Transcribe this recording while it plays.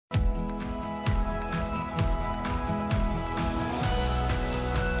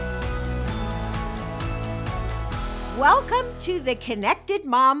Welcome to the Connected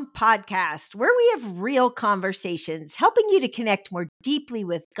Mom podcast, where we have real conversations, helping you to connect more deeply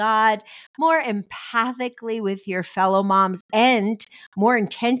with God, more empathically with your fellow moms, and more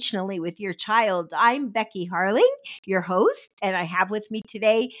intentionally with your child. I'm Becky Harling, your host, and I have with me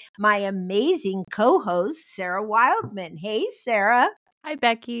today my amazing co-host, Sarah Wildman. Hey, Sarah. Hi,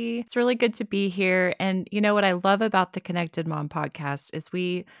 Becky. It's really good to be here. And you know what I love about the Connected Mom podcast is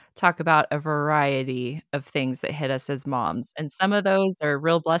we talk about a variety of things that hit us as moms. And some of those are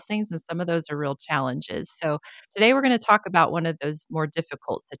real blessings and some of those are real challenges. So today we're going to talk about one of those more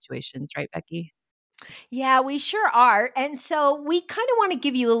difficult situations, right, Becky? Yeah, we sure are. And so we kind of want to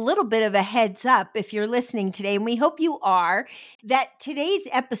give you a little bit of a heads up if you're listening today, and we hope you are, that today's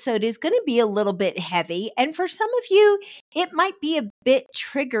episode is going to be a little bit heavy. And for some of you, it might be a bit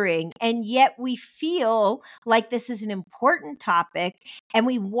triggering. And yet we feel like this is an important topic, and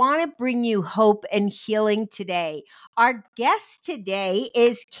we want to bring you hope and healing today. Our guest today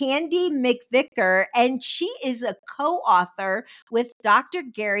is Candy McVicker, and she is a co author with Dr.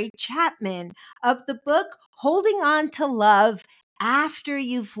 Gary Chapman of the book Holding On to Love After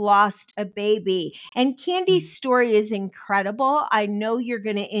You've Lost a Baby. And Candy's story is incredible. I know you're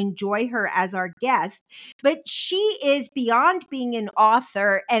going to enjoy her as our guest, but she is beyond being an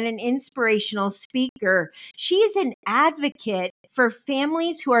author and an inspirational speaker. She is an advocate for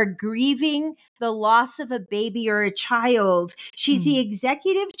families who are grieving the loss of a baby or a child. She's the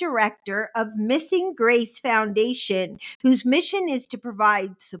executive director of Missing Grace Foundation, whose mission is to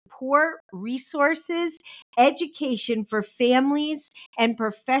provide support, resources, education for families and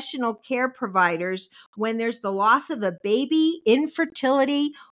professional care providers when there's the loss of a baby,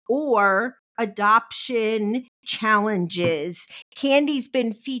 infertility, or adoption challenges. Candy's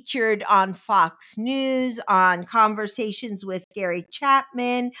been featured on Fox News, on Conversations with Gary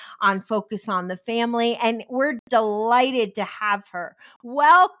Chapman, on Focus on the Family, and we're delighted to have her.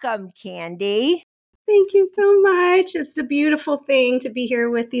 Welcome, Candy. Thank you so much. It's a beautiful thing to be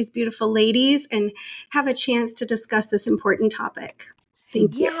here with these beautiful ladies and have a chance to discuss this important topic.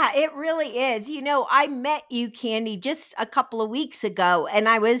 Thank you. Yeah, it really is. You know, I met you, Candy, just a couple of weeks ago, and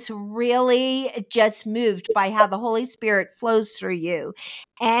I was really just moved by how the Holy Spirit flows through you.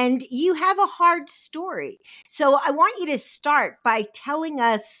 And you have a hard story. So I want you to start by telling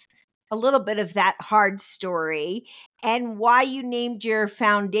us a little bit of that hard story and why you named your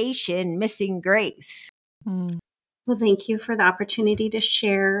foundation Missing Grace. Well, thank you for the opportunity to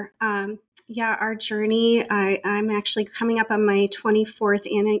share. Our journey. I'm actually coming up on my 24th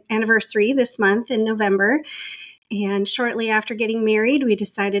anniversary this month in November. And shortly after getting married, we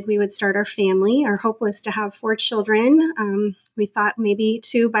decided we would start our family. Our hope was to have 4 children. We thought maybe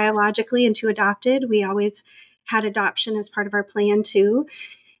 2 biologically and 2 adopted. We always had adoption as part of our plan too.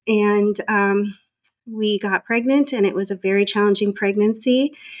 And we got pregnant, and it was a very challenging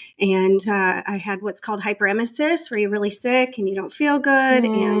pregnancy. And I had what's called hyperemesis, where you're really sick and you don't feel good.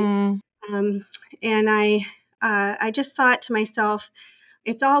 And I just thought to myself,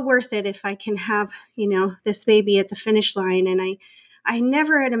 it's all worth it if I can have, this baby at the finish line. And I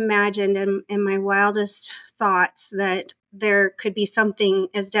never had imagined in my wildest thoughts that there could be something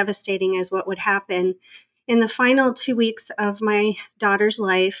as devastating as what would happen. In the final 2 weeks of my daughter's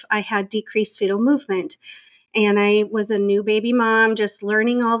life, I had decreased fetal movement. And I was a new baby mom, just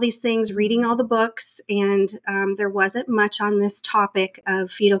learning all these things, reading all the books. And there wasn't much on this topic of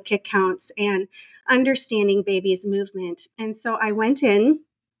fetal kick counts and understanding baby's movement. And so I went in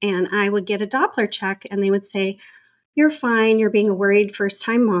and I would get a Doppler check and they would say, "You're fine. You're being a worried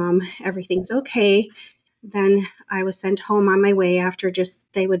first-time mom. Everything's okay." Then I was sent home on my way after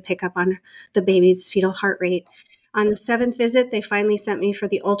they would pick up on the baby's fetal heart rate. On the 7th visit, they finally sent me for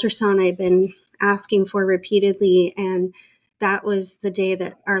the ultrasound I'd been asking for repeatedly. And that was the day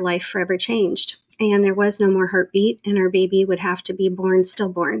that our life forever changed. And there was no more heartbeat, and our baby would have to be born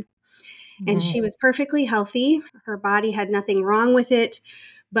stillborn. And she was perfectly healthy. Her body had nothing wrong with it,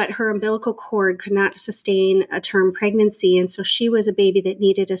 but her umbilical cord could not sustain a term pregnancy. And so she was a baby that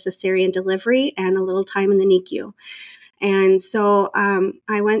needed a cesarean delivery and a little time in the NICU. And so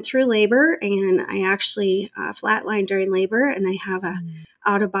I went through labor, and I actually flatlined during labor, and I have a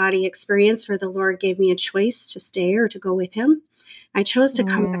out-of-body experience where the Lord gave me a choice to stay or to go with him. I chose to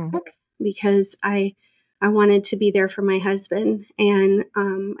come back because I wanted to be there for my husband. And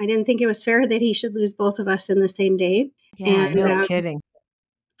I didn't think it was fair that he should lose both of us in the same day. Yeah, And no kidding.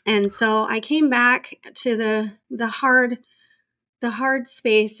 And so I came back to the hard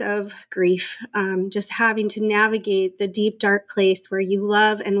space of grief, just having to navigate the deep, dark place where you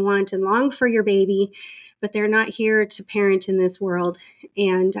love and want and long for your baby, but they're not here to parent in this world.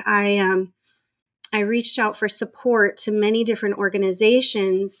 And I reached out for support to many different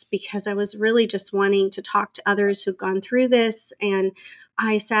organizations because I was really just wanting to talk to others who've gone through this. And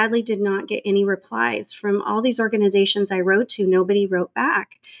I sadly did not get any replies from all these organizations I wrote to. Nobody wrote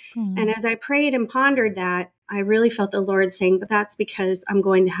back. And as I prayed and pondered that, I really felt the Lord saying, but that's because I'm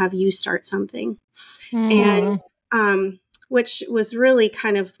going to have you start something. And which was really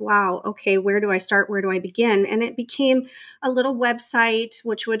kind of, wow, okay, where do I start? Where do I begin? And it became a little website,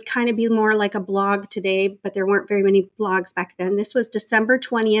 which would kind of be more like a blog today, but there weren't very many blogs back then. This was December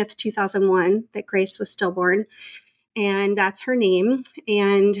 20th, 2001, that Grace was stillborn. And that's her name.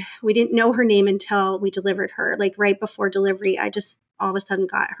 And we didn't know her name until we delivered her. Like right before delivery, I just all of a sudden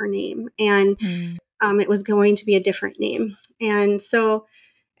got her name. And it was going to be a different name. And so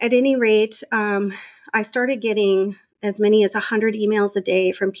at any rate, I started getting as many as 100 emails a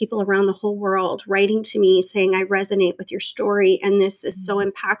day from people around the whole world writing to me saying, I resonate with your story. And this is so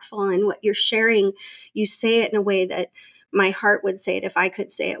impactful. And what you're sharing, you say it in a way that my heart would say it if I could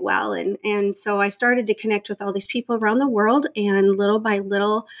say it well. And so I started to connect with all these people around the world. And little by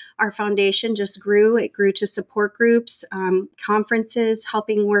little, our foundation just grew. It grew to support groups, conferences,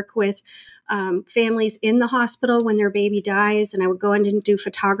 helping work with families in the hospital when their baby dies. And I would go in and do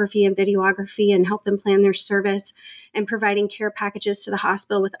photography and videography and help them plan their service, and providing care packages to the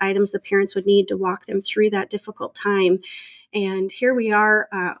hospital with items the parents would need to walk them through that difficult time. And here we are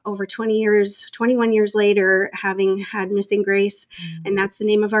over 21 years later, having had Missing Grace. And that's the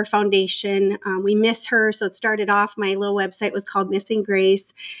name of our foundation. We miss her. So it started off, my little website was called Missing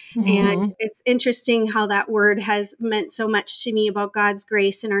Grace. And it's interesting how that word has meant so much to me about God's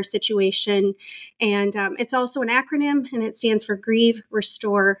grace in our situation. And it's also an acronym, and it stands for Grieve,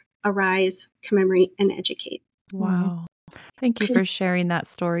 Restore, Arise, Commemorate, and Educate. Wow. Thank you for sharing that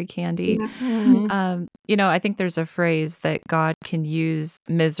story, Candy. Yeah. I think there's a phrase that God can use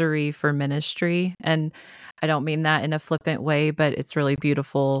misery for ministry. And I don't mean that in a flippant way, but it's really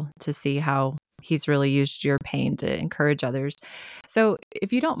beautiful to see how He's really used your pain to encourage others. So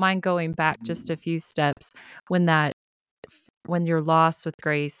if you don't mind going back just a few steps, when your loss with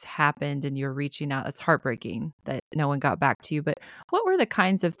Grace happened and you're reaching out, it's heartbreaking that no one got back to you. But what were the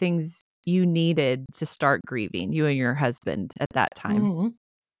kinds of things you needed to start grieving, you and your husband, at that time?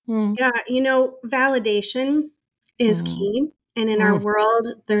 Yeah, validation is key. And in our world,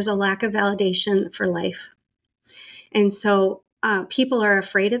 there's a lack of validation for life. And so people are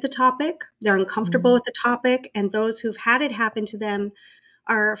afraid of the topic. They're uncomfortable with the topic. And those who've had it happen to them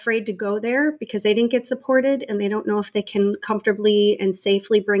are afraid to go there because they didn't get supported, and they don't know if they can comfortably and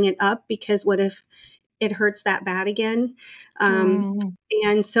safely bring it up, because what if it hurts that bad again?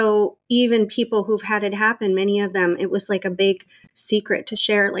 And so even people who've had it happen, many of them, it was like a big secret to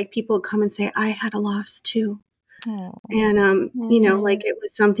share. Like people would come and say, I had a loss too. And, like it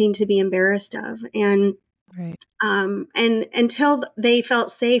was something to be embarrassed of. And Right. and until they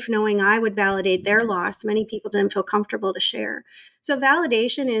felt safe knowing I would validate their loss, many people didn't feel comfortable to share. So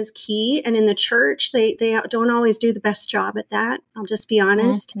validation is key. And in the church, they don't always do the best job at that. I'll just be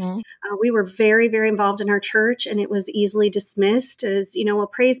honest. We were very, very involved in our church, and it was easily dismissed as, well,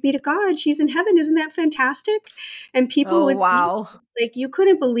 praise be to God, she's in heaven. Isn't that fantastic? And people would say, like, you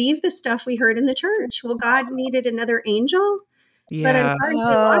couldn't believe the stuff we heard in the church. Well, God needed another angel. But I'm Yeah. sorry,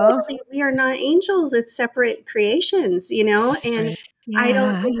 theologically, we are not angels. It's separate creations, That's and right. I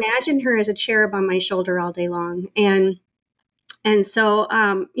don't imagine her as a cherub on my shoulder all day long. And so,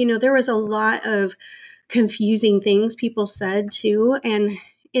 there was a lot of confusing things people said too. And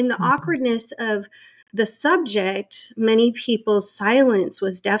in the awkwardness of the subject, many people's silence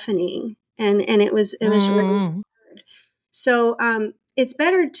was deafening, and it was really hard. So it's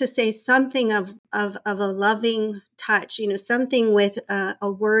better to say something of a loving touch, something with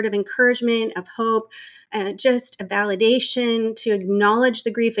a word of encouragement, of hope, just a validation, to acknowledge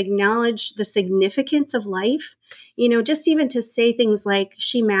the grief, acknowledge the significance of life, just even to say things like,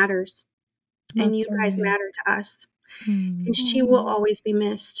 she matters, and you guys matter to us, and she will always be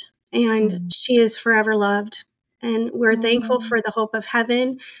missed, and she is forever loved. And we're thankful for the hope of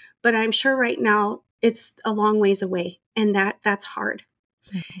heaven, but I'm sure right now it's a long ways away, and that's hard.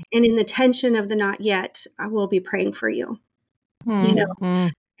 And in the tension of the not yet, I will be praying for you.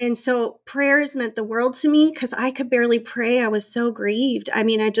 And so prayers meant the world to me, because I could barely pray. I was so grieved. I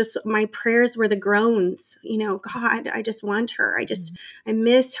mean, my prayers were the groans, God, I just want her. I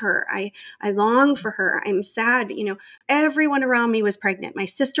miss her. I long for her. I'm sad. Everyone around me was pregnant. My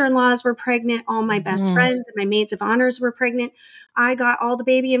sister-in-laws were pregnant. All my best friends and my maids of honors were pregnant. I got all the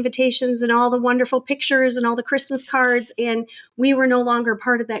baby invitations and all the wonderful pictures and all the Christmas cards, and we were no longer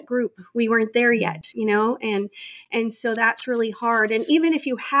part of that group. We weren't there yet, and so that's really hard. And even if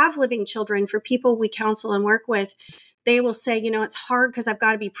you have living children, for people we counsel and work with, they will say, it's hard because I've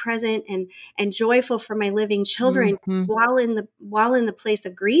got to be present and joyful for my living children Mhm. while in the place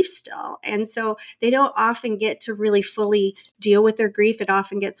of grief still. And so they don't often get to really fully deal with their grief. It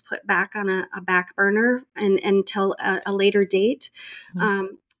often gets put back on a back burner and until a later date.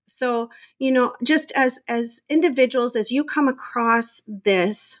 Mhm. So, just as individuals, as you come across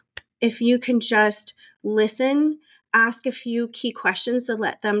this, if you can just listen, ask a few key questions to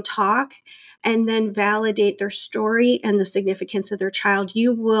let them talk, and then validate their story and the significance of their child,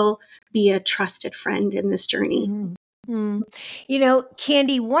 you will be a trusted friend in this journey. Mm.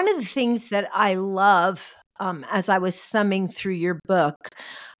 Candy, one of the things that I love as I was thumbing through your book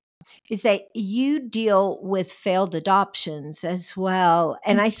is that you deal with failed adoptions as well.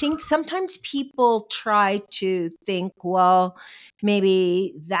 And I think sometimes people try to think, well,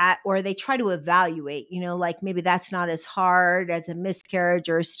 maybe that, or they try to evaluate, like maybe that's not as hard as a miscarriage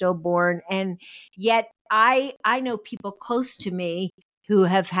or a stillborn. And yet I know people close to me who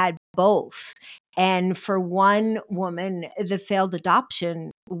have had both. And for one woman, the failed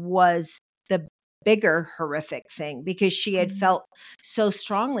adoption was the bigger horrific thing because she had felt so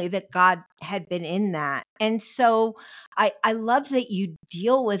strongly that God had been in that. And so I love that you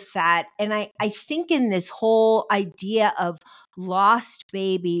deal with that. And I think in this whole idea of lost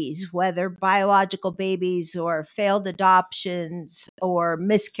babies, whether biological babies or failed adoptions or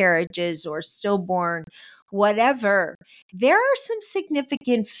miscarriages or stillborn, whatever, there are some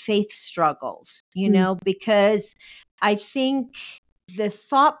significant faith struggles, because I think the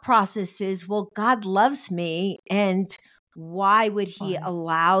thought process is, well, God loves me, and why would he Right.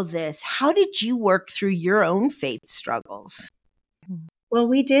 allow this? How did you work through your own faith struggles? Well,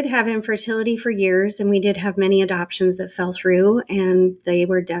 we did have infertility for years, and we did have many adoptions that fell through, and they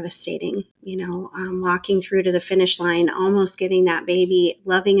were devastating. Walking through to the finish line, almost getting that baby,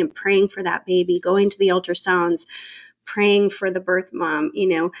 loving and praying for that baby, going to the ultrasounds, praying for the birth mom,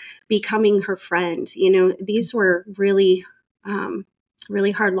 becoming her friend. These were really,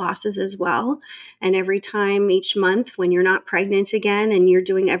 really hard losses as well. And every time each month when you're not pregnant again and you're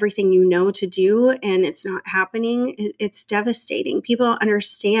doing everything you know to do and it's not happening, it's devastating. People don't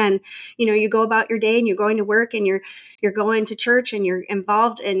understand. You go about your day and you're going to work and you're going to church and you're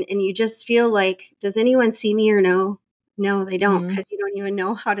involved and you just feel like, does anyone see me or no? No, they don't, because you don't even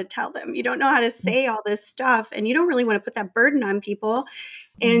know how to tell them. You don't know how to say all this stuff, and you don't really want to put that burden on people.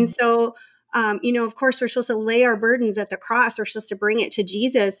 And so, of course, we're supposed to lay our burdens at the cross. We're supposed to bring it to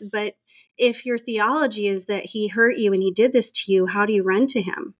Jesus. But if your theology is that he hurt you and he did this to you, how do you run to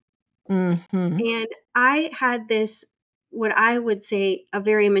him? Mm-hmm. And I had this, what I would say, a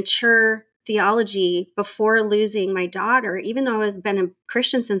very mature theology before losing my daughter, even though I had been a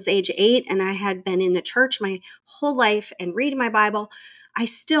Christian since age 8 and I had been in the church my whole life and reading my Bible. I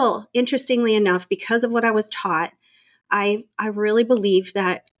still, interestingly enough, because of what I was taught, I really believe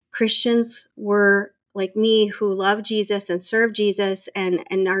that Christians were like me who love Jesus and serve Jesus and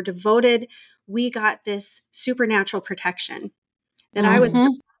are devoted. We got this supernatural protection that I would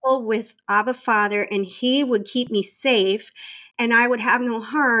Mm-hmm. couple with Abba Father, and he would keep me safe and I would have no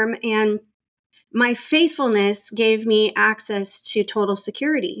harm. And my faithfulness gave me access to total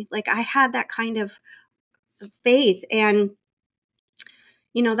security. Like I had that kind of faith. And,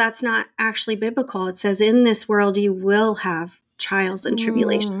 that's not actually biblical. It says, in this world, you will have trials and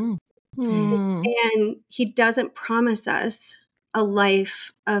tribulations. Mm-hmm. And he doesn't promise us a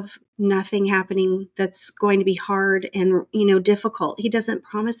life of nothing happening that's going to be hard and, difficult. He doesn't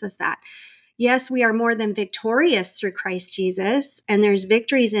promise us that. Yes, we are more than victorious through Christ Jesus, and there's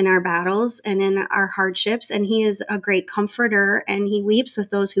victories in our battles and in our hardships, and he is a great comforter, and he weeps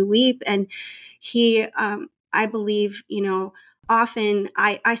with those who weep. And he, I believe, often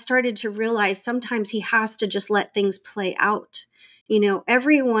I started to realize sometimes he has to just let things play out.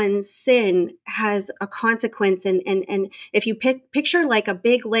 Everyone's sin has a consequence. And if you picture like a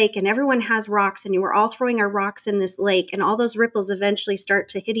big lake and everyone has rocks and you were all throwing our rocks in this lake and all those ripples eventually start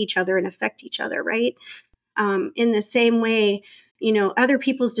to hit each other and affect each other, right? In the same way, other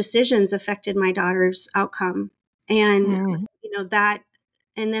people's decisions affected my daughter's outcome. And, that,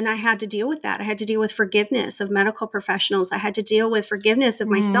 and then I had to deal with that. I had to deal with forgiveness of medical professionals. I had to deal with forgiveness of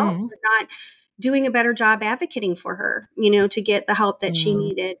myself for not doing a better job advocating for her, to get the help that she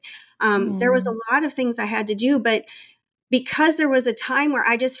needed. There was a lot of things I had to do, but because there was a time where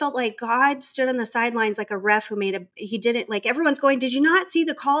I just felt like God stood on the sidelines like a ref who he did it like everyone's going, did you not see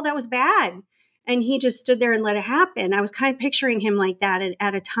the call? That was bad. And he just stood there and let it happen. I was kind of picturing him like that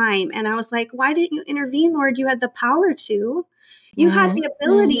at a time. And I was like, why didn't you intervene, Lord? You had the power to. You had Mhm. the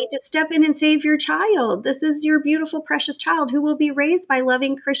ability to step in and save your child. This is your beautiful, precious child who will be raised by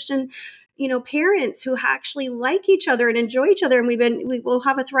loving Christian, parents who actually like each other and enjoy each other. And we will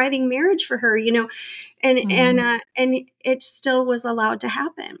have a thriving marriage for her, and it still was allowed to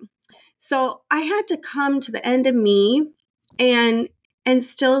happen. So I had to come to the end of me and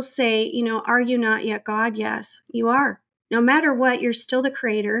still say, are you not yet God? Yes, you are. No matter what, you're still the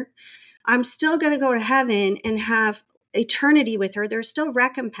creator. I'm still going to go to heaven and have eternity with her. There's still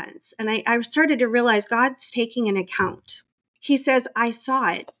recompense. And I started to realize God's taking an account. He says, I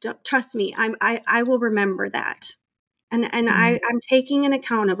saw it. Trust me, I will remember that. And I'm taking an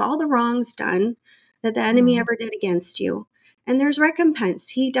account of all the wrongs done that the enemy ever did against you. And there's recompense.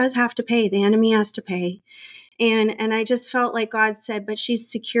 He does have to pay. The enemy has to pay. And I just felt like God said, but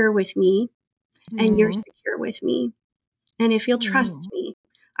she's secure with me and you're secure with me. And if you'll trust me,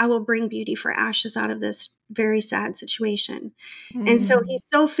 I will bring beauty for ashes out of this very sad situation. And so he's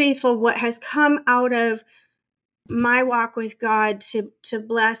so faithful. What has come out of my walk with God to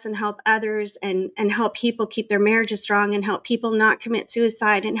bless and help others and help people keep their marriages strong and help people not commit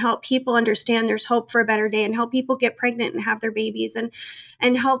suicide and help people understand there's hope for a better day and help people get pregnant and have their babies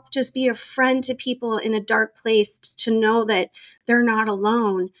and help just be a friend to people in a dark place to know that they're not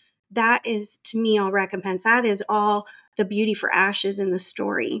alone. That is, to me, all recompense. That is all the beauty for ashes in the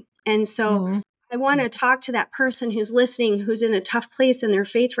story. And so I want to talk to that person who's listening, who's in a tough place in their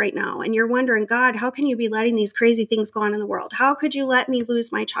faith right now. And you're wondering, God, how can you be letting these crazy things go on in the world? How could you let me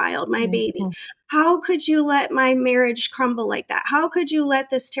lose my child, my baby? How could you let my marriage crumble like that? How could you let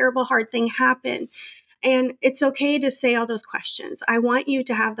this terrible, hard thing happen? And it's okay to say all those questions. I want you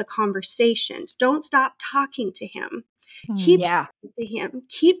to have the conversations. Don't stop talking to him. Keep Yeah. talking to him.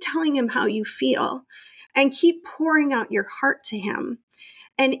 Keep telling him how you feel and keep pouring out your heart to him.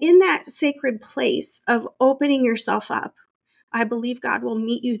 And in that sacred place of opening yourself up, I believe God will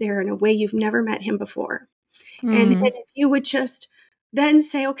meet you there in a way you've never met him before. And if you would just then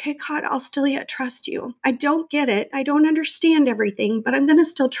say, okay, God, I'll still yet trust you. I don't get it. I don't understand everything, but I'm going to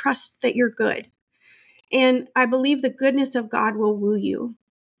still trust that you're good. And I believe the goodness of God will woo you.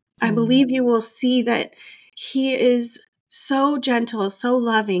 I believe you will see that he is so gentle, so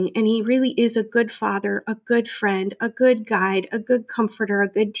loving, and he really is a good father, a good friend, a good guide, a good comforter, a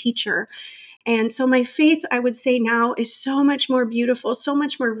good teacher. And so my faith, I would say now, is so much more beautiful, so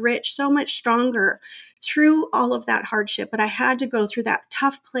much more rich, so much stronger through all of that hardship. But I had to go through that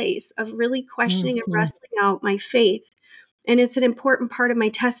tough place of really questioning and wrestling out my faith. And it's an important part of my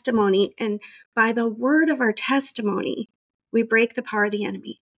testimony. And by the word of our testimony, we break the power of the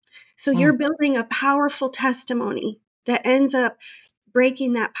enemy. So you're building a powerful testimony that ends up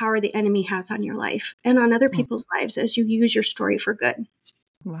breaking that power the enemy has on your life and on other people's lives as you use your story for good.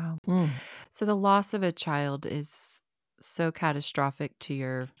 Wow. So the loss of a child is so catastrophic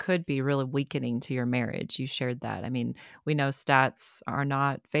could be really weakening to your marriage. You shared that. I mean, we know stats are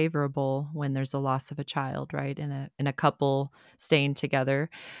not favorable when there's a loss of a child, right? In a couple staying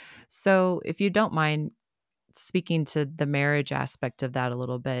together. So if you don't mind speaking to the marriage aspect of that a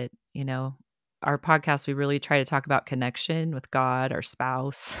little bit, our podcast, we really try to talk about connection with God, our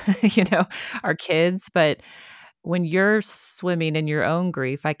spouse, our kids, but when you're swimming in your own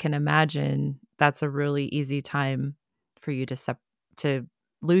grief, I can imagine that's a really easy time for you to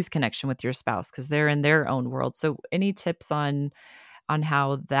lose connection with your spouse because they're in their own world. So, any tips on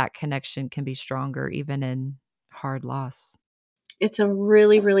how that connection can be stronger even in hard loss? It's a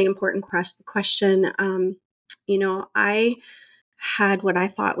really, really important question. I had what I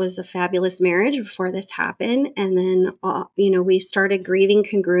thought was a fabulous marriage before this happened. And then, we started grieving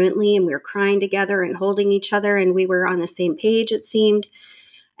congruently and we were crying together and holding each other and we were on the same page, it seemed.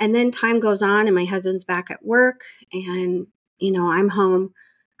 And then time goes on and my husband's back at work and, I'm home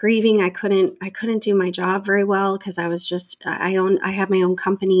grieving. I couldn't do my job very well because I have my own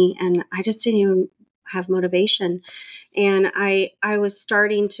company and I just didn't even have motivation. And I was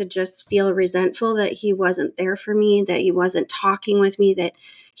starting to just feel resentful that he wasn't there for me, that he wasn't talking with me, that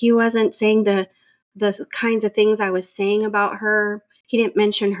he wasn't saying the kinds of things I was saying about her. He didn't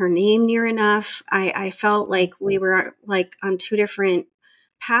mention her name near enough. I felt like we were like on two different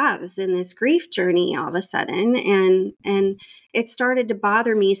paths in this grief journey all of a sudden. And it started to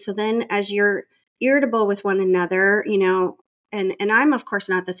bother me. So then as you're irritable with one another, And I'm of course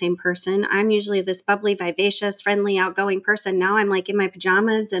not the same person. I'm usually this bubbly, vivacious, friendly, outgoing person. Now I'm like in my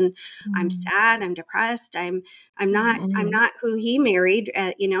pajamas and I'm sad, I'm depressed. I'm not who he married.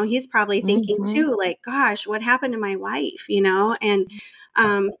 He's probably thinking too, like, gosh, what happened to my wife,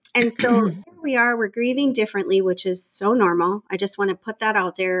 and so here we are, we're grieving differently, which is so normal. I just want to put that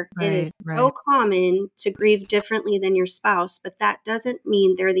out there. It Right, is right. so common to grieve differently than your spouse, but that doesn't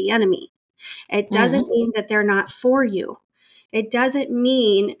mean they're the enemy. It doesn't mean that they're not for you. It doesn't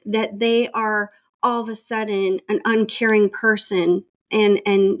mean that they are all of a sudden an uncaring person and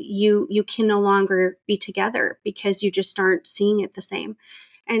you can no longer be together because you just aren't seeing it the same.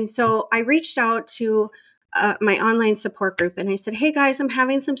 And so I reached out to my online support group and I said, hey guys, I'm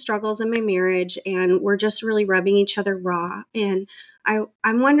having some struggles in my marriage and we're just really rubbing each other raw. And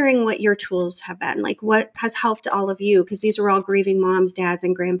I'm wondering what your tools have been, like what has helped all of you, because these are all grieving moms, dads,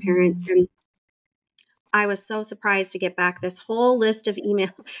 and grandparents. And I was so surprised to get back this whole list of email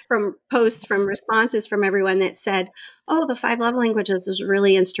from posts, from responses from everyone that said, oh, the 5 love languages is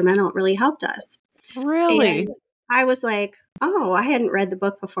really instrumental. It really helped us. Really? And I was like, oh, I hadn't read the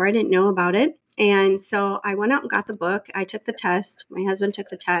book before. I didn't know about it. And so I went out and got the book. I took the test. My husband took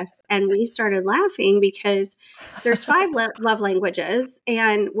the test and we started laughing because there's 5 love languages.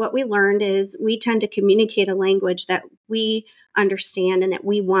 And what we learned is we tend to communicate a language that we understand and that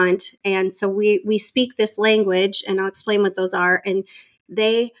we want. And so we speak this language, and I'll explain what those are. And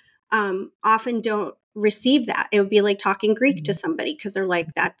they often don't receive that. It would be like talking Greek to somebody because they're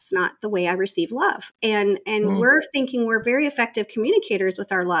like, that's not the way I receive love. And we're thinking we're very effective communicators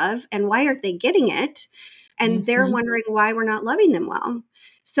with our love. And why aren't they getting it? And they're wondering why we're not loving them well.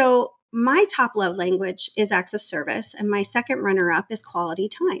 So my top love language is acts of service. And my second runner up is quality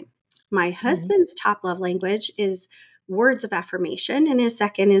time. My husband's top love language is words of affirmation, and his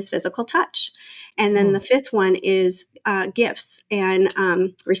second is physical touch. And then the fifth one is gifts and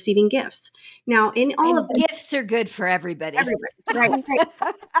receiving gifts. Now, in all of And them, gifts are good for everybody. everybody, right,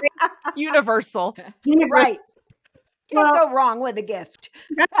 Universal. universal. Right. Can't Well, go wrong with a gift.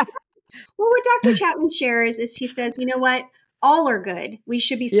 that's well, what Dr. Chapman shares is he says, you know what? All are good. We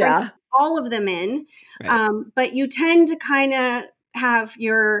should be Yeah. sprinkling all of them in. Right. But you tend to kind of have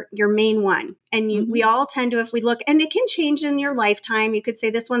your main one. And we all tend to, if we look, and it can change in your lifetime. You could say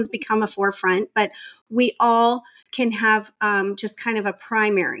this one's become a forefront, but we all can have just kind of a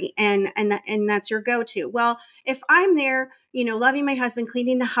primary, and that's your go-to. Well, if I'm there, loving my husband,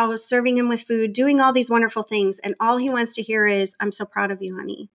 cleaning the house, serving him with food, doing all these wonderful things, and all he wants to hear is, I'm so proud of you,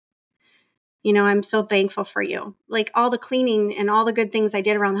 honey. I'm so thankful for you. Like all the cleaning and all the good things I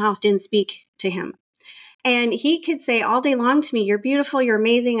did around the house didn't speak to him. And he could say all day long to me, you're beautiful, you're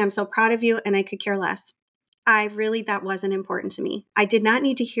amazing, I'm so proud of you. And I could care less. That wasn't important to me. I did not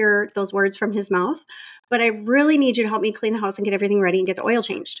need to hear those words from his mouth, but I really need you to help me clean the house and get everything ready and get the oil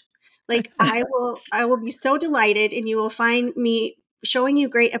changed. Like I will be so delighted, and you will find me showing you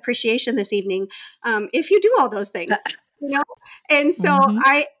great appreciation this evening if you do all those things. And so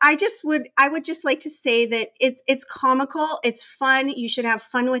I would just like to say that it's comical, it's fun. You should have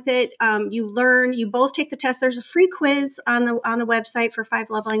fun with it. You learn, you both take the test. There's a free quiz on the website for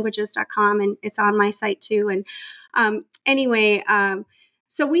 5lovelanguages.com, and it's on my site too. And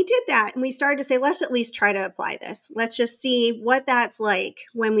so we did that, and we started to say, let's at least try to apply this. Let's just see what that's like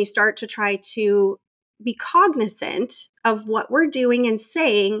when we start to try to be cognizant of what we're doing and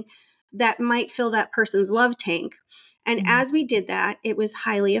saying that might fill that person's love tank. And as we did that, it was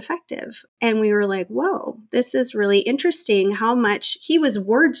highly effective. And we were like, whoa, this is really interesting how much he was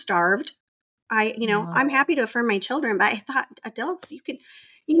word starved. I'm happy to affirm my children, but I thought adults, you could,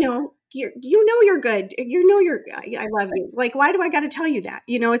 you're good. I love you. Like, why do I got to tell you that?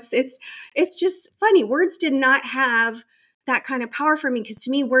 It's just funny. Words did not have that kind of power for me, because to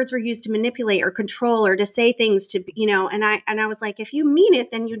me, words were used to manipulate or control or to say things to, and I was like, if you mean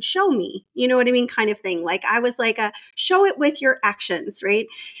it, then you'd show me, you know what I mean? Kind of thing. Like I was like, show it with your actions. Right.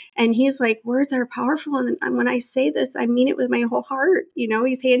 And he's like, words are powerful. And when I say this, I mean it with my whole heart.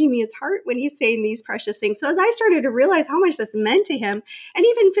 He's handing me his heart when he's saying these precious things. So as I started to realize how much this meant to him, and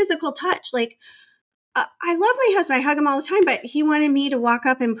even physical touch, like, I love my husband. I hug him all the time, but he wanted me to walk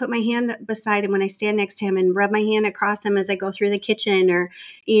up and put my hand beside him when I stand next to him and rub my hand across him as I go through the kitchen, or,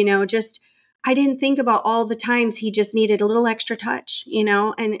 I didn't think about all the times he just needed a little extra touch,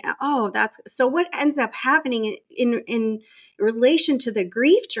 and that's so what ends up happening in relation to the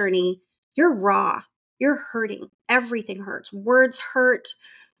grief journey. You're raw, you're hurting. Everything hurts. Words hurt.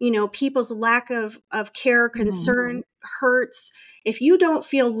 People's lack of care, concern hurts. If you don't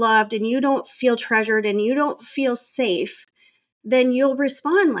feel loved and you don't feel treasured and you don't feel safe, then you'll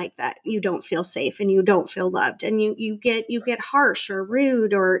respond like that. You don't feel safe and you don't feel loved, and you get harsh or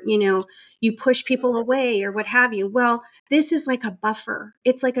rude, or you push people away or what have you. Well, this is like a buffer.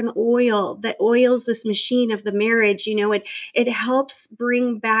 It's like an oil that oils this machine of the marriage. It helps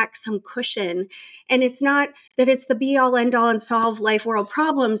bring back some cushion. And it's not that it's the be all end all and solve life world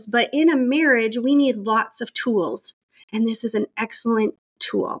problems, but in a marriage we need lots of tools, and this is an excellent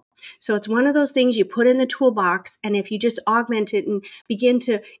tool. So it's one of those things you put in the toolbox, and if you just augment it and begin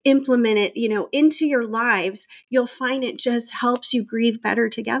to implement it, into your lives, you'll find it just helps you grieve better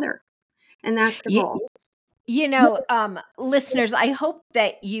together. And that's the You, goal. listeners, I hope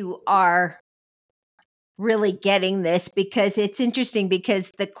that you are really getting this, because it's interesting,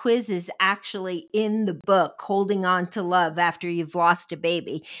 because the quiz is actually in the book, Holding On to Love After You've Lost a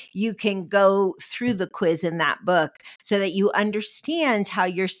Baby. You can go through the quiz in that book so that you understand how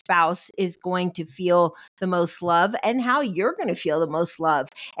your spouse is going to feel the most love and how you're going to feel the most love.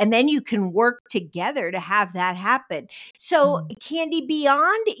 And then you can work together to have that happen. So, Candy,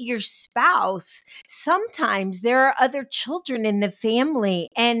 beyond your spouse, sometimes there are other children in the family,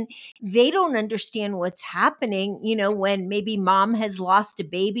 and they don't understand what's happening, when maybe mom has lost a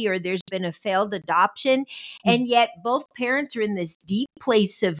baby or there's been a failed adoption, and yet both parents are in this deep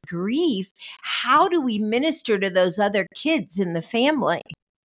place of grief. How do we minister to those other kids in the family?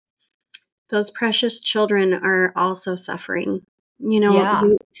 Those precious children are also suffering. Yeah.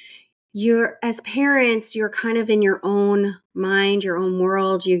 You're as parents, you're kind of in your own mind, your own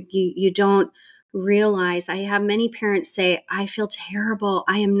world. You don't realize. I have many parents say, I feel terrible.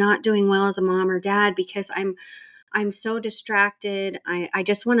 I am not doing well as a mom or dad because I'm so distracted. I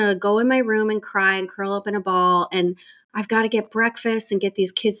just want to go in my room and cry and curl up in a ball, and I've got to get breakfast and get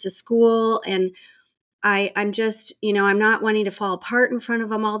these kids to school. And I'm just, I'm not wanting to fall apart in front of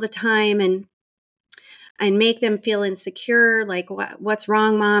them all the time and make them feel insecure, like what's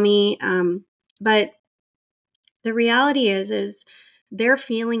wrong, mommy? But the reality is they're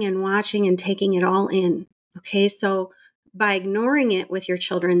feeling and watching and taking it all in. Okay. So by ignoring it with your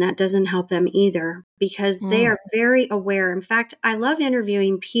children, that doesn't help them either, because they are very aware. In fact, I love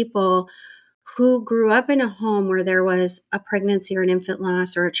interviewing people who grew up in a home where there was a pregnancy or an infant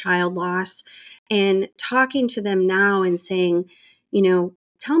loss or a child loss, and talking to them now and saying,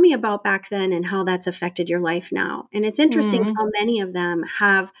 tell me about back then and how that's affected your life now. And it's interesting how many of them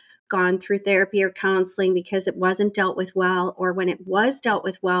have gone through therapy or counseling because it wasn't dealt with well, or when it was dealt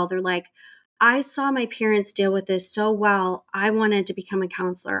with well, they're like, I saw my parents deal with this so well. I wanted to become a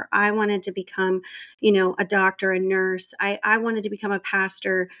counselor. I wanted to become, a doctor, a nurse. I wanted to become a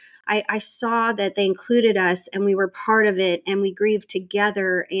pastor. I saw that they included us and we were part of it, and we grieved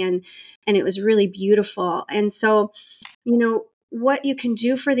together, and it was really beautiful. And so, what you can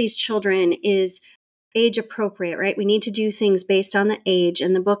do for these children is age appropriate, right? We need to do things based on the age,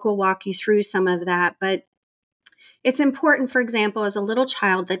 and the book will walk you through some of that. But it's important, for example, as a little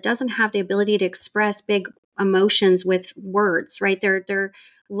child that doesn't have the ability to express big emotions with words, right? They're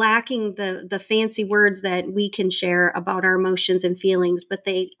lacking the fancy words that we can share about our emotions and feelings, but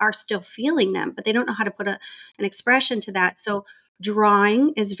they are still feeling them, but they don't know how to put an expression to that. So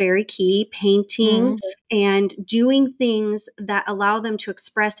drawing is very key, painting, and doing things that allow them to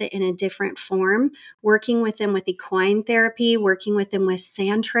express it in a different form. Working with them with equine therapy, working with them with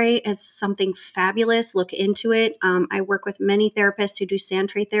sand tray is something fabulous. Look into it. I work with many therapists who do sand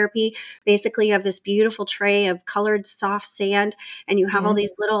tray therapy. Basically, you have this beautiful tray of colored soft sand, and you have all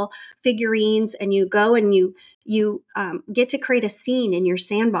these little figurines, and you go and you get to create a scene in your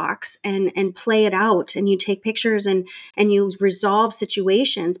sandbox and play it out, and you take pictures and you resolve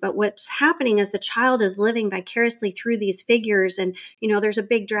situations. But what's happening is the child is living vicariously through these figures, and there's a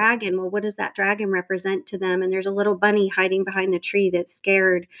big dragon. Well, what does that dragon represent to them? And there's a little bunny hiding behind the tree that's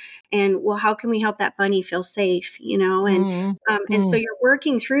scared, and well, how can we help that bunny feel safe? And so you're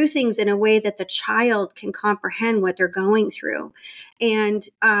working through things in a way that the child can comprehend what they're going through. And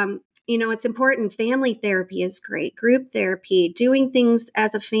it's important. Family therapy is great. Group therapy, doing things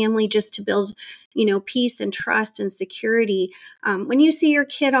as a family just to build, peace and trust and security. When you see your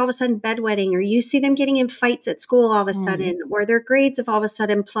kid all of a sudden bedwetting, or you see them getting in fights at school all of a sudden, or their grades have all of a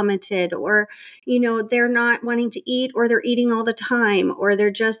sudden plummeted, or, they're not wanting to eat, or they're eating all the time, or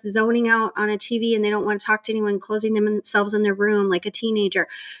they're just zoning out on a TV and they don't want to talk to anyone, closing themselves in their room like a teenager.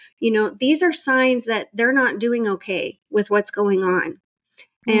 These are signs that they're not doing okay with what's going on.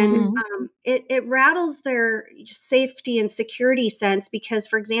 And it rattles their safety and security sense, because,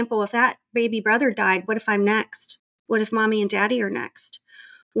 for example, if that baby brother died, what if I'm next? What if mommy and daddy are next?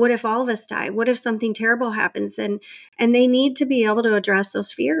 What if all of us die? What if something terrible happens? And they need to be able to address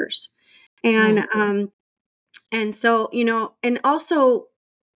those fears. And And so, and also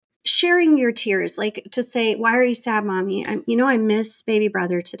sharing your tears, like to say, why are you sad, mommy? I miss baby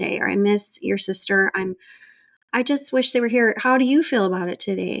brother today, or I miss your sister. I just wish they were here. How do you feel about it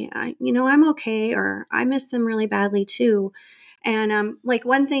today? I'm okay, or I miss them really badly too. And like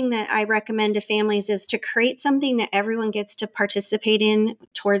one thing that I recommend to families is to create something that everyone gets to participate in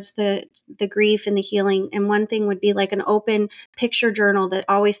towards the grief and the healing. And one thing would be like an open picture journal that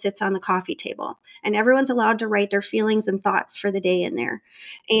always sits on the coffee table. And everyone's allowed to write their feelings and thoughts for the day in there.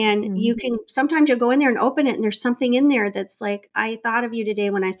 And you can sometimes you'll go in there and open it, and there's something in there that's like, I thought of you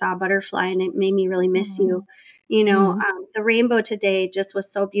today when I saw a butterfly, and it made me really miss you. The rainbow today just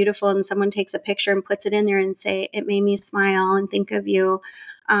was so beautiful, and someone takes a picture and puts it in there and say, it made me smile and think of you.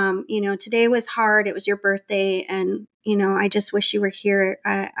 Today was hard. It was your birthday, and, I just wish you were here.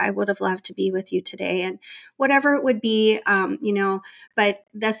 I would have loved to be with you today, and whatever it would be, but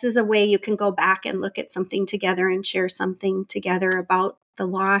this is a way you can go back and look at something together and share something together about the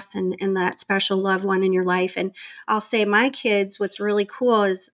loss and that special loved one in your life. And I'll say my kids, what's really cool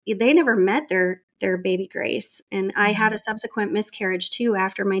is they never met their baby Grace. And I had a subsequent miscarriage too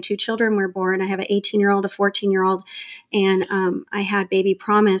after my two children were born. I have an 18-year-old, a 14-year-old, and I had baby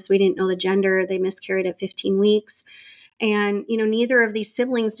Promise. We didn't know the gender. They miscarried at 15 weeks. And, neither of these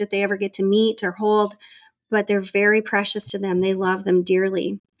siblings did they ever get to meet or hold, but they're very precious to them. They love them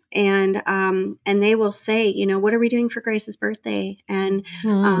dearly. And they will say, what are we doing for Grace's birthday? And,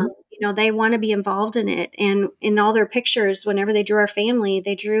 they want to be involved in it. And in all their pictures, whenever they drew our family,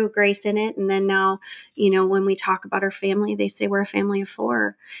 they drew Grace in it. And then now, when we talk about our family, they say we're a family of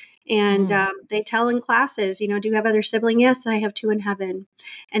 4. And they tell in classes, do you have other siblings? Yes, I have 2 in heaven.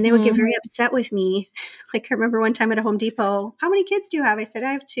 And they would get very upset with me. Like I remember one time at a Home Depot, how many kids do you have? I said,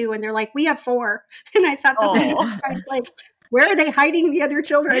 I have 2. And they're like, we have 4. And I thought, I was like, where are they hiding the other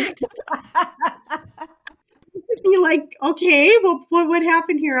children? Be like, okay, well, what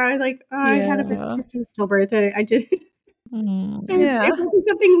happened here? I was like, I had a miscarriage stillbirth. And I did. It wasn't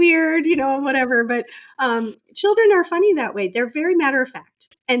something weird, whatever. But children are funny that way. They're very matter of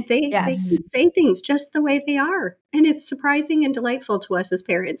fact, and they can say things just the way they are, and it's surprising and delightful to us as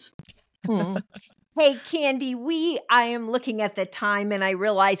parents. Hey, Candy, I am looking at the time and I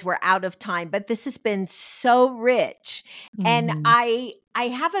realize we're out of time, but this has been so rich. And I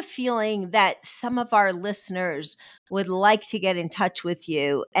have a feeling that some of our listeners would like to get in touch with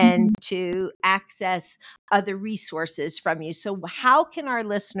you and to access other resources from you. So how can our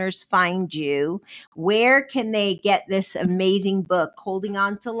listeners find you? Where can they get this amazing book, Holding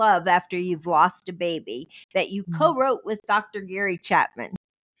On to Love After You've Lost a Baby, that you co-wrote with Dr. Gary Chapman?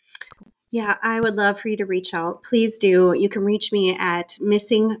 Yeah, I would love for you to reach out. Please do. You can reach me at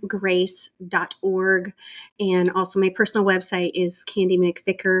missinggrace.org. And also my personal website is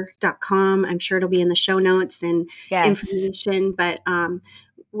candymcvicker.com. I'm sure it'll be in the show notes and information, but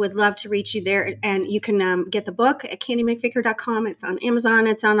would love to reach you there. And you can get the book at candymcvicker.com. It's on Amazon.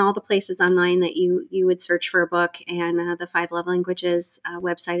 It's on all the places online that you would search for a book, and the 5 Love Languages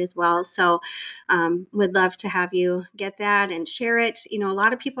website as well. So would love to have you get that and share it. A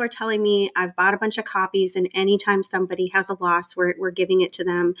lot of people are telling me I've bought a bunch of copies, and anytime somebody has a loss, we're giving it to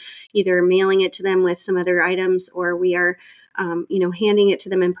them, either mailing it to them with some other items, or we are handing it to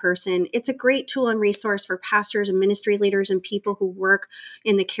them in person. It's a great tool and resource for pastors and ministry leaders and people who work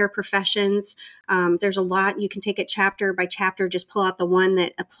in the care professions. There's a lot. You can take it chapter by chapter, just pull out the one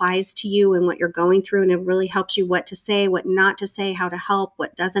that applies to you and what you're going through. And it really helps you what to say, what not to say, how to help,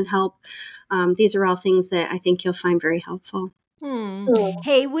 what doesn't help. These are all things that I think you'll find very helpful.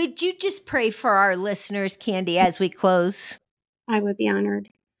 Hey, would you just pray for our listeners, Candy, as we close? I would be honored.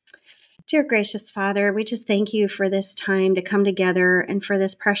 Dear gracious Father, we just thank you for this time to come together and for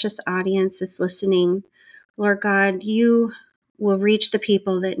this precious audience that's listening. Lord God, you will reach the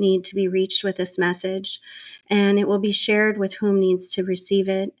people that need to be reached with this message, and it will be shared with whom needs to receive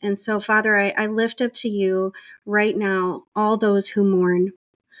it. And so, Father, I lift up to you right now all those who mourn,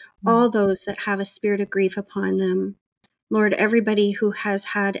 all those that have a spirit of grief upon them. Lord, everybody who has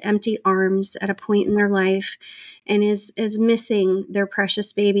had empty arms at a point in their life and is missing their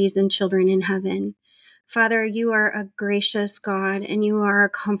precious babies and children in heaven. Father, you are a gracious God and you are a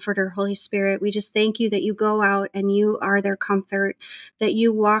comforter, Holy Spirit. We just thank you that you go out and you are their comfort, that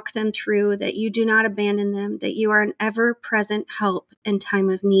you walk them through, that you do not abandon them, that you are an ever-present help in time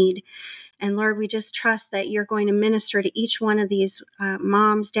of need. And Lord, we just trust that you're going to minister to each one of these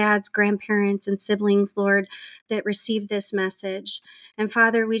moms, dads, grandparents, and siblings, Lord, that receive this message. And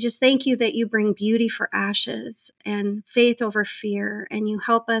Father, we just thank you that you bring beauty for ashes and faith over fear, and you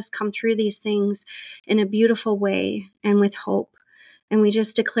help us come through these things in a beautiful way and with hope. And we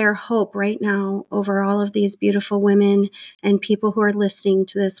just declare hope right now over all of these beautiful women and people who are listening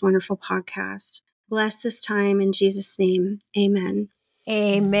to this wonderful podcast. Bless this time in Jesus' name. Amen.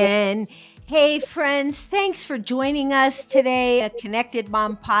 Amen. Hey, friends, thanks for joining us today, a Connected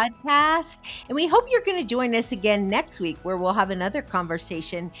Mom podcast. And we hope you're going to join us again next week, where we'll have another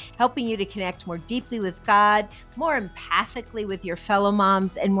conversation helping you to connect more deeply with God, more empathically with your fellow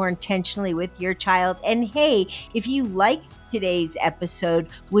moms, and more intentionally with your child. And hey, if you liked today's episode,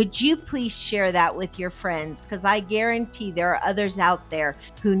 would you please share that with your friends? Because I guarantee there are others out there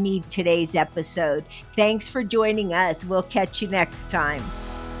who need today's episode. Thanks for joining us. We'll catch you next time.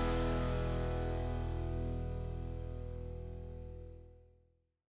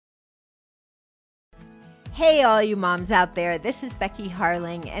 Hey, all you moms out there, this is Becky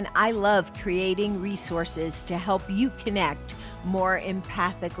Harling, and I love creating resources to help you connect more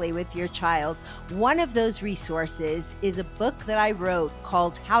empathically with your child. One of those resources is a book that I wrote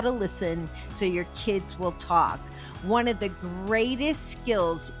called How to Listen So Your Kids Will Talk. One of the greatest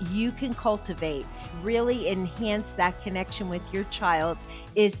skills you can cultivate, really enhance that connection with your child,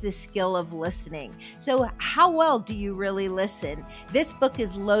 is the skill of listening. So how well do you really listen? This book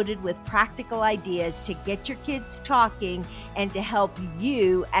is loaded with practical ideas to get your kids talking and to help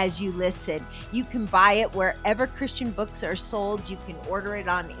you as you listen. You can buy it wherever Christian books are sold. You can order it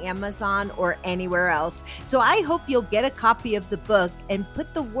on Amazon or anywhere else. So I hope you'll get a copy of the book and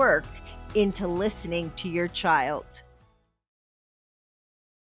put the work into listening to your child.